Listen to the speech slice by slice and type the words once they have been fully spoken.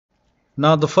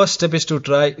Now the first step is to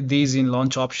try these in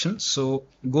launch options. So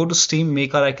go to Steam,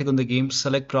 make a right click on the game,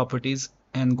 select properties,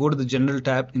 and go to the general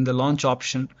tab. In the launch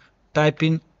option, type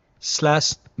in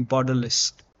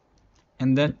 /borderless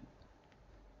and then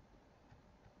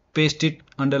paste it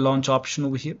under launch option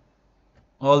over here.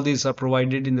 All these are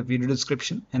provided in the video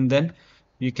description, and then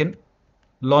you can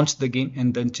launch the game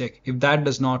and then check. If that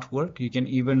does not work, you can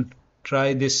even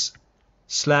try this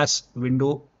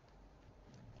 /window,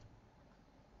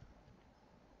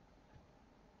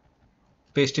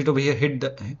 paste it over here, hit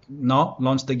the now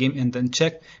launch the game and then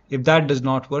check. If that does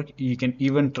not work, you can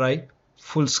even try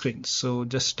full screen. So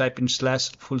just type in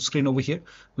 /fullscreen over here,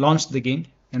 launch the game,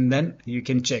 and then you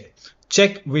can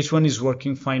check which one is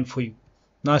working fine for you.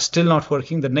 Now still not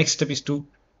working. The next step is to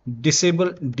disable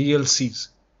DLCs,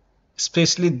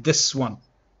 especially this one.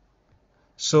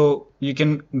 So you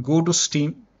can go to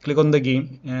Steam, click on the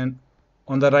game, and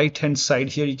on the right hand side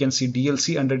here you can see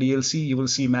DLC. Under DLC you will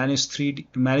see manage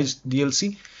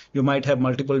DLC. You might have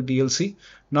multiple DLC.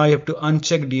 Now you have to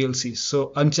uncheck DLC.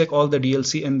 So uncheck all the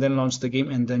DLC and then launch the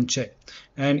game and then check.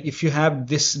 And if you have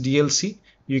this DLC,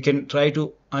 you can try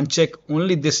to uncheck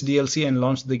only this DLC and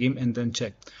launch the game and then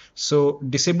check. So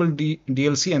disable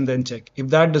DLC and then check. If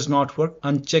that does not work,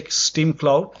 uncheck Steam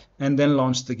Cloud and then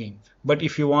launch the game. But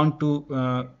if you want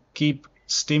to keep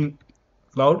Steam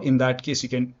Cloud, in that case you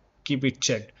can keep it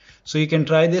checked. So you can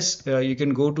try this. You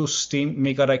can go to Steam,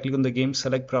 make a right click on the game,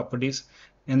 select properties,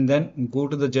 and then go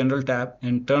to the general tab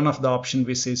and turn off the option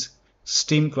which says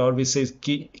Steam Cloud, which says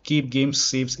keep games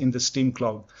saves in the Steam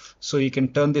Cloud. So you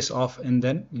can turn this off and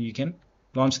then you can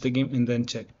launch the game and then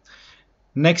check.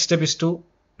 Next step is to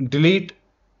delete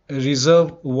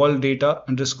reserve world data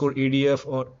underscore ADF,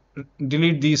 or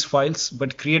delete these files,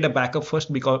 but create a backup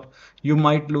first, because you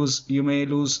may lose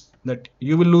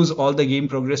all the game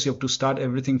progress. You have to start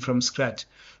everything from scratch.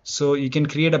 So you can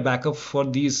create a backup for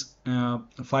these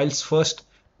files first.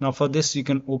 Now for this you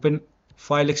can open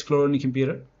File Explorer on your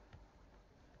computer,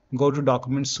 go to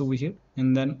documents over here,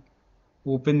 and then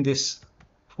open this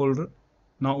folder.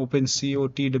 Now open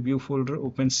COTW folder,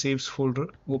 open saves folder,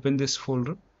 open this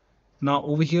folder. Now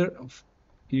over here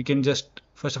you can just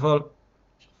first of all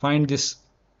find this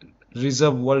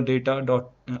reserve world data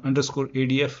underscore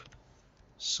ADF.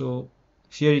 So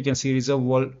here you can see reserve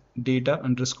world data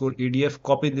underscore ADF.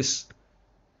 Copy this,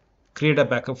 create a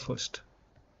backup first.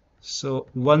 So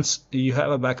once you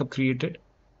have a backup created,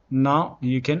 now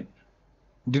you can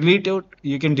delete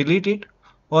it,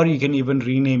 or you can even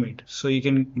rename it. So you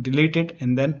can delete it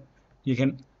and then you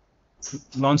can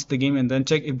launch the game and then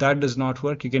check. If that does not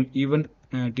work, you can even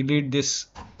delete this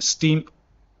Steam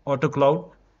Auto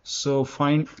Cloud. So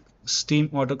find Steam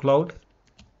Auto Cloud.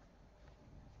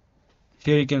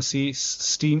 Here you can see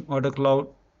Steam Auto Cloud.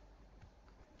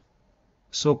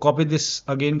 So copy this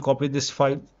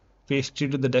file, paste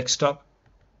it to the desktop.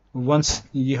 Once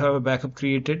you have a backup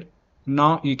created,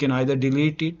 now you can either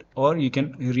delete it or you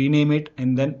can rename it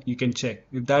and then you can check.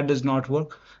 If that does not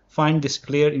work, find this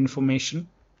player information.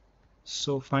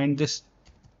 So find this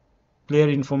player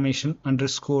information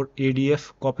underscore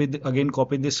ADF,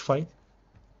 copy this file,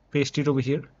 paste it over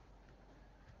here,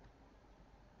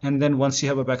 and then once you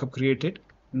have a backup created,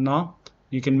 now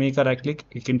you can make a right click,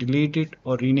 you can delete it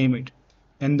or rename it,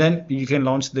 and then you can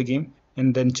launch the game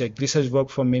and then check. This has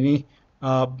worked for many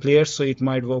players, so it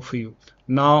might work for you.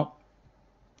 Now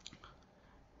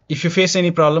if you face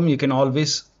any problem, you can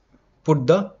always put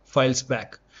the files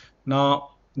back.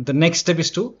 Now the next step is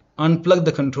to unplug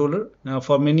the controller. Now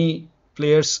for many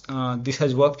players this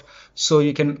has worked, so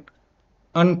you can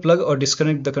unplug or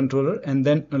disconnect the controller and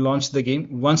then launch the game.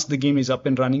 Once the game is up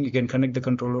and running, you can connect the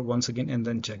controller once again and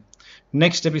then check.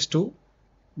 Next step is to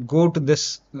go to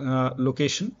this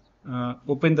location,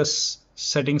 open the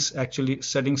settings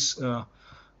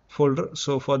folder.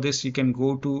 So for this you can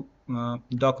go to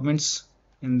documents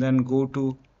and then go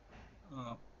to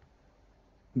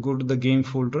the game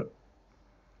folder.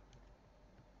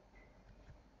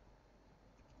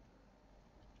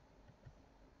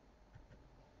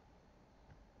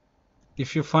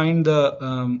 If you find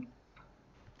the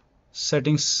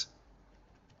settings,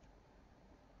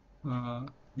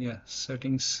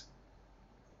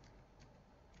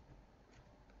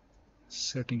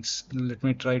 settings, let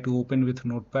me try to open with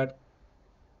notepad.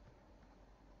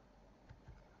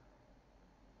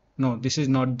 No, this is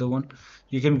not the one.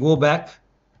 You can go back.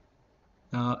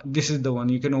 This is the one.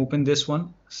 You can open this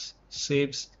one,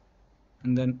 saves,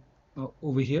 and then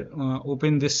over here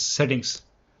open this settings.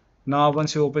 Now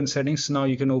once you open settings, now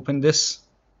you can open this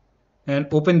and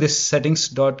open this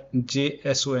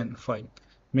settings.json file.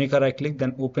 Make a right click,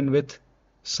 then open with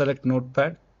select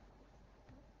notepad,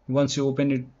 Once you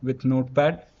open it with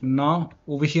Notepad, now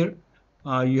over here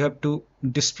you have to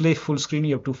display full screen.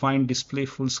 You have to find display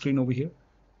full screen over here.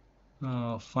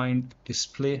 Find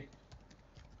display,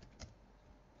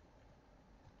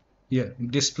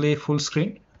 display full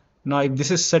screen. Now if this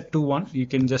is set to 1, you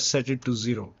can just set it to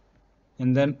 0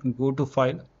 and then go to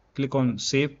file, click on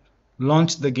save,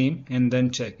 launch the game and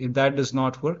then check. If that does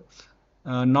not work,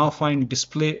 now find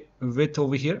display width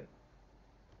over here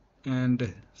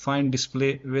and find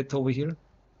display width over here.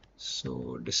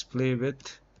 So display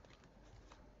width,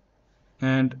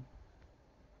 and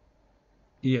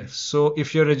yes, so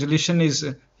if your resolution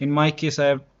is, in my case I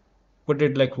have put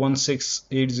it like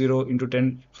 1680 into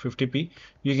 1050p.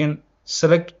 You can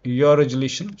select your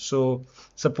resolution. So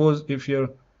suppose if your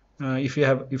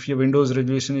Windows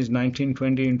resolution is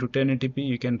 1920 into 1080p,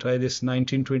 you can try this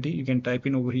 1920. You can type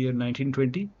in over here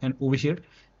 1920, and over here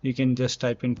you can just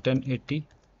type in 1080,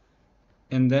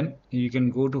 and then you can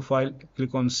go to file,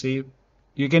 click on save.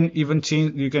 You can even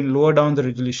change, you can lower down the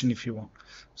resolution if you want.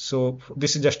 So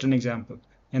this is just an example.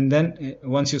 And then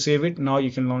once you save it, now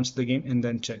you can launch the game and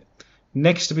then check.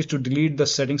 Next step is to delete the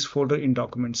settings folder in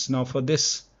documents. Now for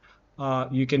this,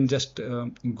 you can just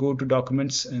go to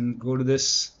documents and go to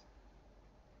this,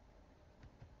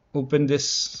 open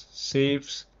this,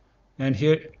 saves, and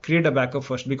here create a backup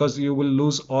first, because you will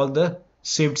lose all the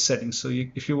saved settings. So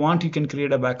if you want, you can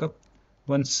create a backup.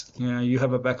 Once you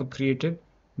have a backup created,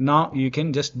 now you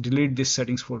can just delete this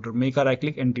settings folder, make a right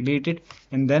click and delete it,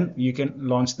 and then you can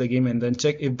launch the game and then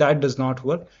check. If that does not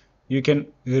work, you can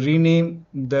rename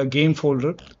the game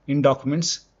folder in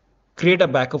documents, create a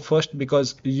backup first,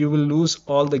 because you will lose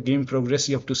all the game progress.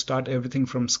 You have to start everything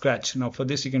from scratch. Now for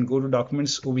this, you can go to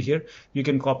documents over here, you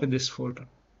can copy this folder,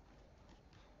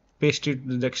 paste it to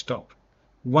the desktop.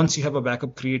 Once you have a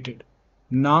backup created,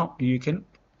 now you can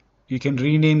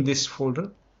rename this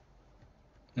folder,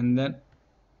 and then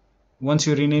once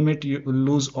you rename it, you will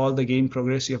lose all the game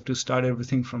progress. You have to start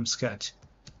everything from scratch,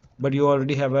 but you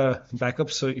already have a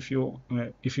backup. So if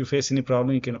you face any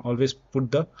problem, you can always put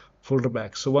the folder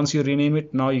back. So once you rename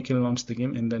it, now you can launch the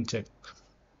game and then check.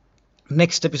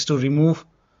 Next step is to remove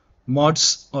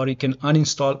mods, or you can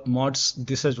uninstall mods.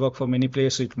 This has worked for many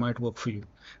players, so it might work for you.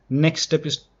 Next step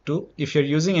is to, if you're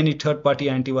using any third-party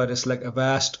antivirus like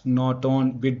Avast,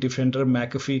 Norton, Bitdefender,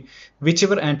 McAfee,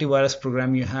 whichever antivirus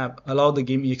program you have, allow the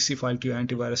game exe file to your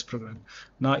antivirus program.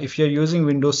 Now if you're using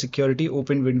Windows Security,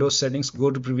 open Windows Settings,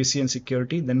 go to Privacy and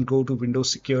Security, then go to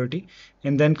Windows Security,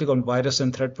 and then click on Virus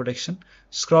and Threat Protection.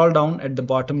 Scroll down at the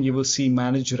bottom, you will see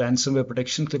Manage Ransomware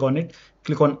Protection. Click on it,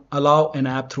 click on Allow an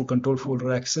app through control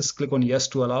folder access, click on Yes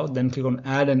to allow, then click on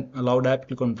Add an allowed app,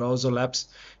 click on Browse all apps,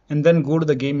 and then go to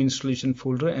the game installation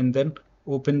folder and then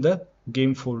open the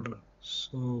game folder.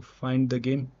 So find the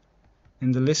game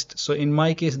in the list. So in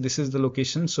my case, this is the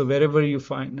location. So wherever you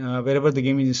find, wherever the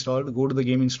game is installed, go to the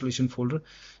game installation folder,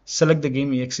 select the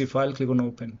game exe file, click on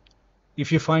open.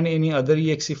 If you find any other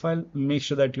exe file, make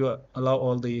sure that you allow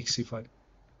all the exe file.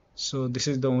 So this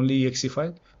is the only exe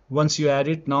file. Once you add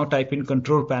it, now type in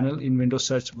control panel in Windows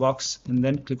search box and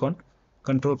then click on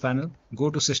control panel,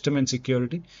 go to system and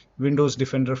security, Windows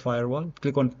Defender Firewall,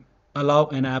 click on allow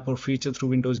an app or feature through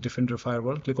Windows Defender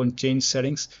Firewall, click on change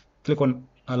settings, click on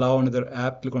allow another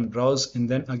app, click on browse, and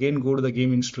then again go to the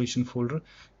game installation folder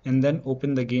and then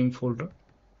open the game folder,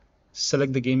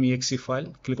 select the game exe file,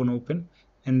 click on open,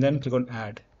 and then click on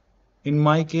add. In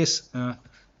my case,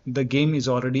 the game is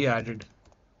already added.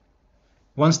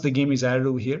 Once the game is added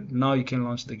over here, now you can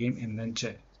launch the game and then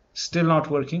check. Still not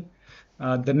working.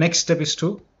 The next step is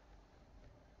to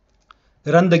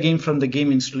run the game from the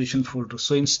game installation folder.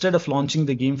 So instead of launching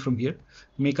the game from here,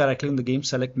 make a right click on the game,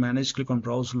 select manage, click on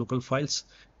browse local files,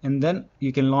 and then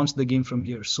you can launch the game from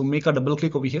here. So make a double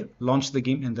click over here, launch the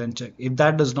game and then check. If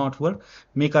that does not work,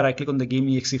 make a right click on the game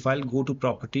exe file, go to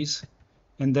properties,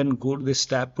 and then go to this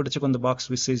tab, put a check on the box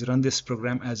which says run this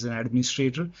program as an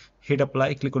administrator, hit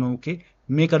apply, click on OK,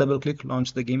 make a double click,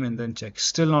 launch the game and then check.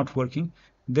 Still not working.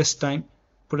 This time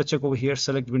put a check over here,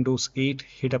 select Windows 8,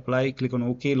 hit apply, click on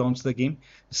OK, launch the game.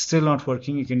 Still not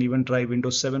working. You can even try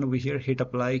Windows 7 over here, hit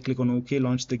apply, click on OK,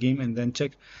 launch the game and then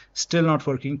check. Still not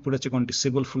working. Put a check on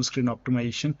disable full screen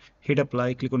optimization, hit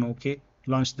apply, click on OK,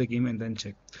 launch the game and then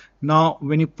check. Now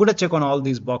when you put a check on all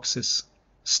these boxes,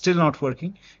 still not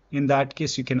working, in that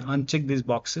case you can uncheck these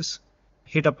boxes,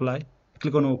 hit apply,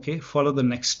 click on OK, follow the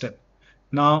next step.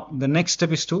 Now the next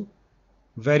step is to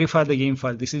verify the game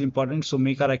file. This is important. So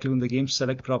make a right click on the game,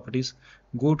 select properties,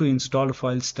 go to installed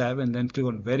files tab and then click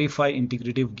on verify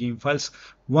integrity of game files.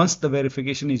 Once the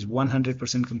verification is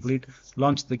 100% complete,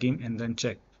 launch the game and then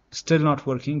check. Still not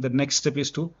working. The next step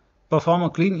is to perform a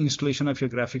clean installation of your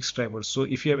graphics driver. So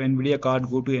if you have NVIDIA card,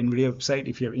 go to NVIDIA website.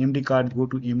 If you have AMD card, go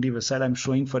to AMD website. I'm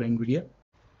showing for NVIDIA.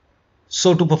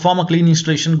 So to perform a clean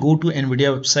installation, go to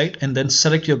NVIDIA website and then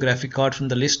select your graphic card from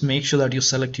the list. Make sure that you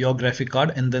select your graphic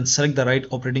card and then select the right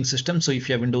operating system. So if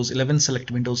you have Windows 11,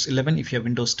 select Windows 11. If you have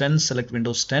Windows 10, select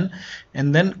Windows 10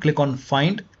 and then click on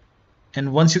Find.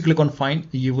 And once you click on Find,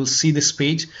 you will see this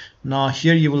page. Now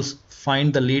here you will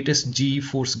find the latest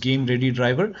GeForce Game Ready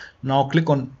driver. Now click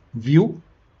on View,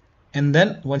 and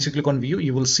then once you click on View,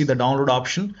 you will see the download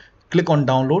option. Click on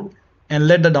Download and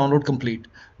let the download complete.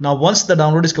 Now once the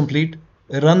download is complete,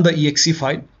 run the exe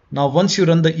file. Now once you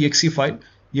run the exe file,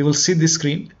 you will see this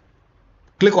screen.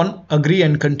 Click on Agree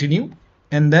and Continue,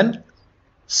 and then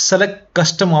select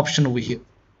Custom option over here.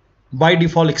 By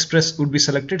default Express would be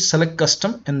selected. Select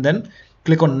Custom and then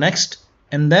click on Next,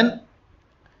 and then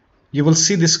you will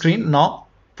see this screen. Now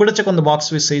put a check on the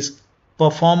box which says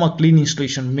perform a clean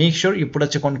installation. Make sure you put a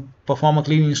check on perform a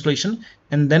clean installation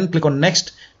and then click on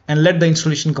Next and let the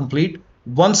installation complete.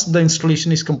 Once the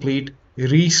installation is complete,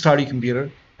 restart your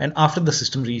computer, and after the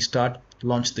system restart,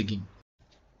 launch the game.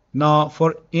 Now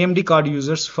for AMD card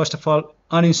users, first of all,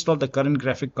 uninstall the current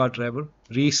graphic card driver,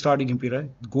 restart your computer,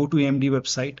 go to AMD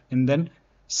website and then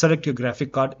select your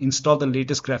graphic card, install the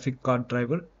latest graphic card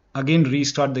driver, again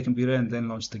restart the computer and then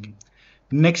launch the game.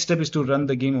 Next step is to run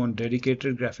the game on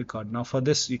dedicated graphic card. Now for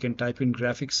this, you can type in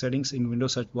graphics settings in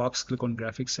Windows search box, click on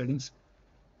graphics settings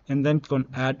and then click on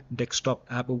add desktop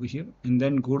app over here and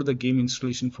then go to the game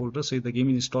installation folder. So if the game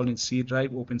is installed in C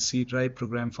drive, open C drive,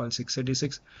 program file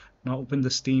x86. Now open the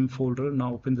Steam folder.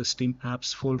 Now open the Steam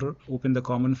apps folder, open the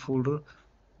common folder.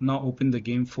 Now open the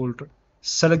game folder,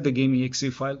 select the game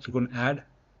exe file, click on add.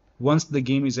 Once the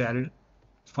game is added,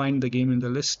 find the game in the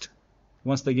list.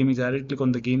 Once the game is added, click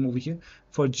on the game over here.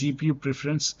 For GPU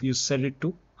preference, you set it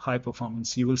to high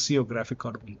performance. You will see your graphic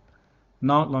card over here.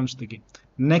 Now launch the game.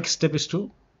 Next step is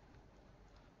to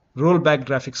roll back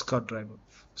graphics card driver.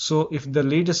 So if the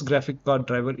latest graphic card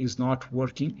driver is not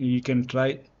working, you can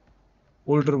try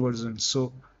older versions.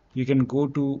 So you can go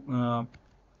to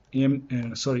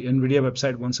NVIDIA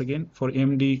website once again. For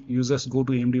AMD users, go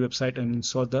to AMD website and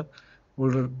install the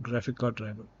older graphic card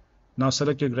driver. Now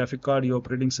select your graphic card, your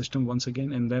operating system once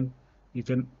again, and then you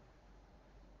can,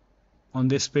 on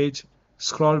this page,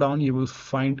 scroll down, you will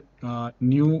find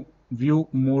new view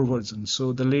more versions.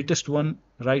 So the latest one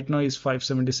right now is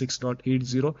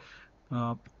 576.80.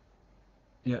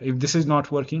 If this is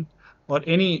not working or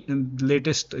any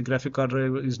latest graphic card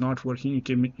driver is not working,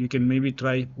 you can maybe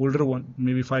try older one,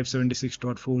 maybe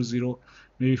 576.40,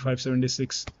 maybe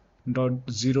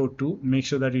 576.02. Make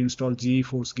sure that you install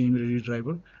GeForce Game Ready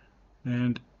driver.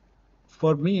 And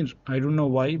for me, I don't know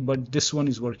why, but this one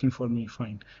is working for me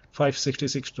fine,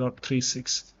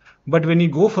 566.36. But when you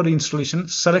go for the installation,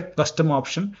 select custom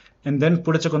option and then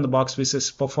put a check on the box which says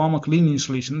perform a clean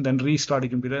installation, then restart your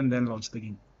computer and then launch the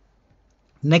game.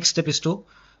 Next step is to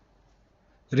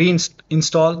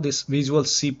reinstall this Visual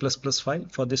C++ file.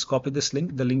 For this, copy this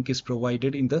link. The link is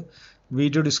provided in the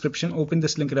video description. Open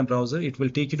this link in a browser. It will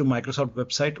take you to Microsoft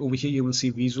website. Over here you will see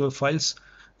visual files.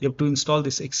 You have to install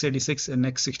this x86 and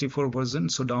x64 version.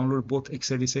 So download both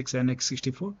x86 and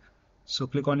x64. So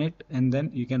click on it and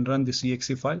then you can run this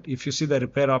exe file. If you see the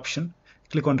repair option,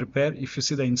 click on repair. If you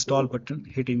see the install button,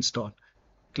 hit install.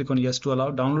 Click on yes to allow.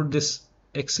 Download this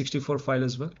x64 file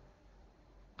as well.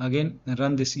 Again,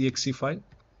 run this exe file.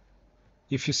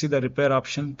 If you see the repair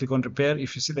option, click on repair.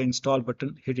 If you see the install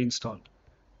button, hit install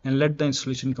and let the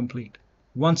installation complete.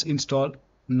 Once installed,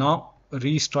 now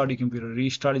restart your computer.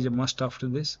 Restart is a must after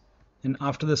this, and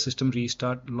after the system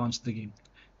restart, launch the game.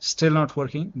 Still not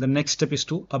working. The next step is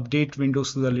to update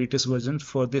Windows to the latest version.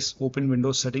 For this, open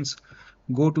Windows settings,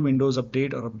 go to Windows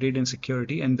Update or Update and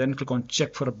Security, and then click on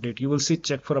Check for Update. You will see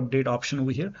Check for Update option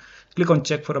over here. Click on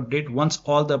Check for Update. Once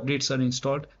all the updates are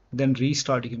installed, then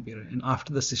restart your computer, and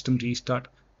after the system restart,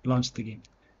 launch the game.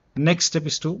 Next step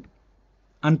is to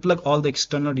unplug all the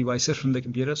external devices from the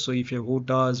computer. So if you have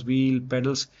routers, wheel,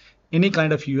 pedals, any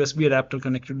kind of USB adapter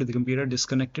connected to the computer,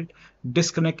 disconnected.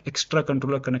 Disconnect extra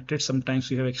controller connected. Sometimes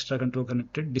you have extra controller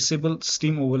connected. Disable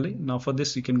Steam overlay. Now for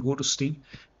this, you can go to Steam,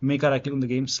 make a right click on the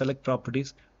game, select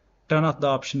properties, turn off the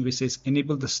option which says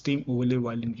enable the Steam overlay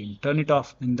while in game. Turn it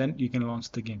off and then you can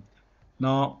launch the game.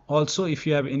 Now also, if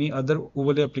you have any other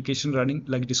overlay application running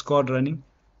like Discord running,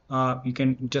 you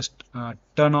can just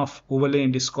turn off overlay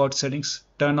in Discord settings,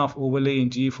 turn off overlay in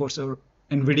GeForce or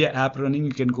NVIDIA app running.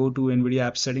 You can go to NVIDIA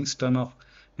app settings, turn off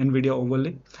NVIDIA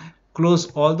overlay, close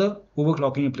all the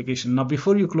overclocking application. Now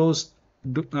before you close,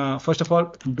 first of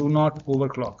all, do not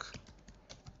overclock.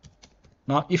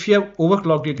 Now if you have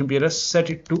overclocked your computer, set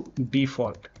it to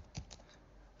default.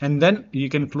 and then you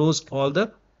can close all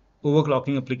the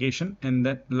overclocking application, and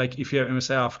then like if you have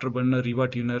MSI Afterburner, Riva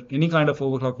Tuner, any kind of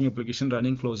overclocking application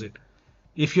running, close it.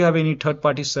 If you have any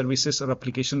third-party services or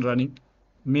application running,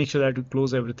 make sure that you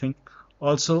close everything.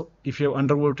 Also, if you have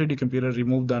undervolted your computer,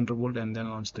 remove the undervolt and then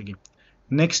launch the game.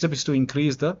 Next step is to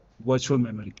increase the virtual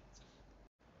memory.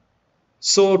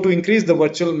 So to increase the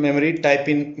virtual memory, type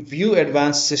in View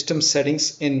Advanced System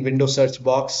Settings in Windows search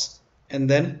box, and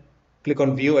then click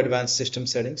on View Advanced System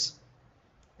Settings,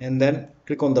 and then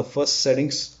click on the first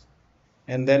settings,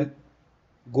 and then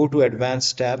go to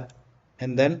Advanced tab,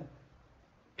 and then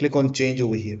click on Change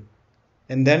over here,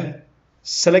 and then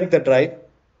select the drive.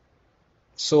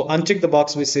 So uncheck the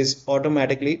box which says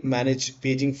automatically manage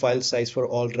paging file size for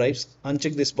all drives.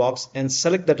 Uncheck this box and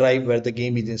select the drive where the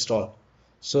game is installed.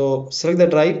 So select the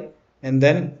drive, and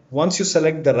then once you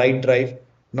select the right drive,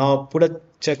 now put a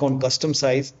check on custom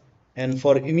size, and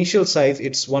for initial size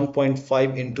it's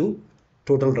 1.5 into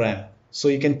total RAM. So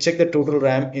you can check the total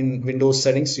RAM in Windows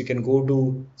settings. You can go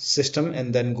to system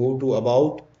and then go to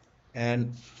about,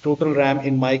 and total RAM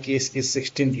in my case is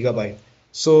 16 GB.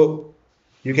 So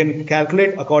you can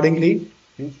calculate accordingly.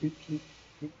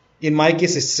 In my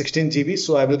case it's 16 GB,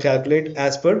 so I will calculate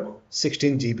as per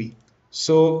 16 GB.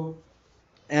 So,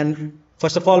 and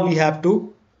first of all we have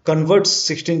to convert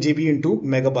 16 GB into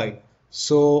megabyte.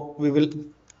 So we will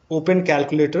open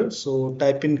calculator. So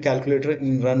type in calculator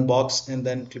in run box and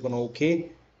then click on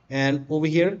OK, and over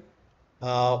here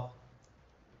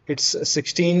it's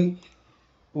 16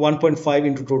 1.5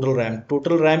 into total RAM.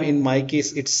 Total RAM in my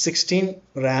case it's 16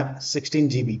 RAM, 16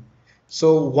 GB.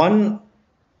 So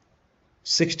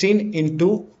 16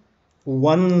 into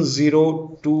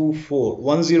 1024.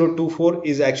 1024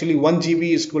 is actually 1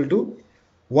 GB is equal to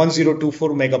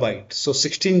 1024 megabyte. So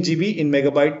 16 GB in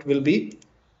megabyte will be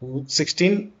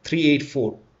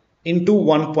 16384 into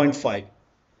 1.5.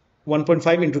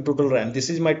 1.5 into total RAM. This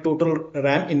is my total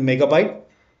RAM in megabyte.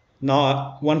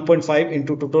 Now 1.5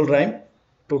 into total RAM,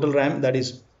 that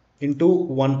is into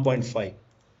 1.5.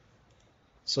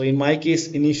 So in my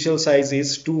case initial size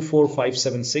is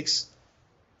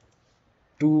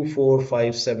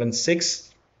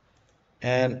 24576,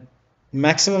 and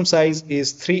maximum size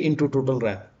is 3 into total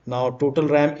RAM. Now total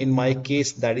RAM in my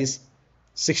case that is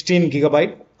 16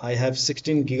 GB. I have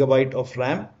 16 GB of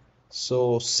RAM.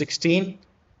 So 16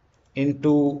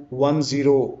 into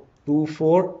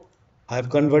 1024, I have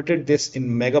converted this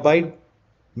in megabyte.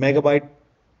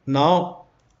 Now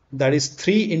that is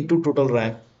 3 into total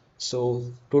RAM. So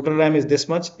total RAM is this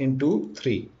much into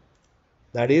 3,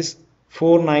 that is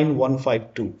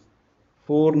 49152.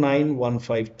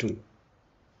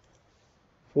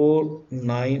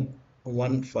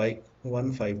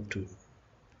 49152.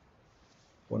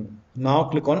 Now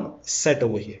click on set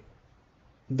over here,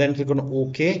 then click on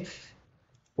OK,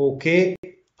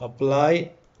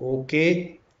 apply,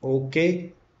 OK.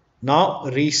 Now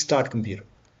restart computer.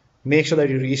 Make sure that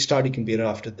you restart your computer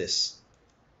after this.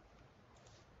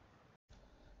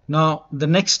 Now the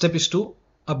next step is to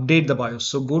update the BIOS.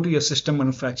 So go to your system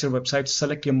manufacturer website,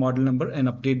 select your model number and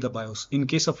update the BIOS. In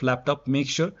case of laptop, make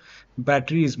sure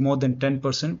battery is more than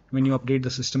 10% when you update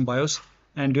the system BIOS.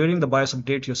 And during the BIOS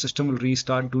update, your system will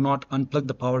restart. Do not unplug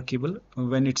the power cable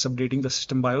when it's updating the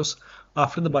system BIOS.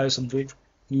 After the BIOS update,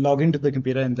 log into the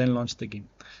computer and then launch the game.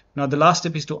 Now the last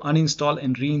step is to uninstall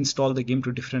and reinstall the game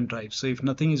to different drives. So if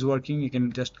nothing is working, you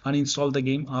can just uninstall the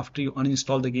game. After you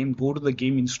uninstall the game, go to the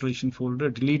game installation folder,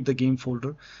 delete the game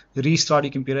folder, restart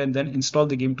your computer and then install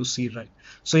the game to C drive.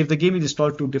 So if the game is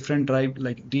installed to different drive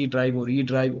like D drive or E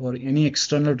drive or any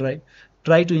external drive,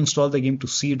 try to install the game to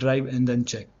C drive and then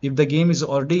check. If the game is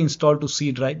already installed to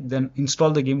C drive, then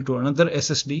install the game to another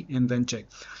SSD and then check.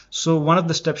 So one of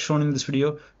the steps shown in this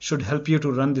video should help you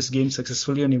to run this game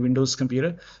successfully on your Windows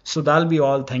computer. So that'll be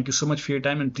all. Thank you so much for your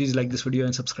time, and please like this video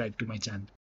and subscribe to my channel.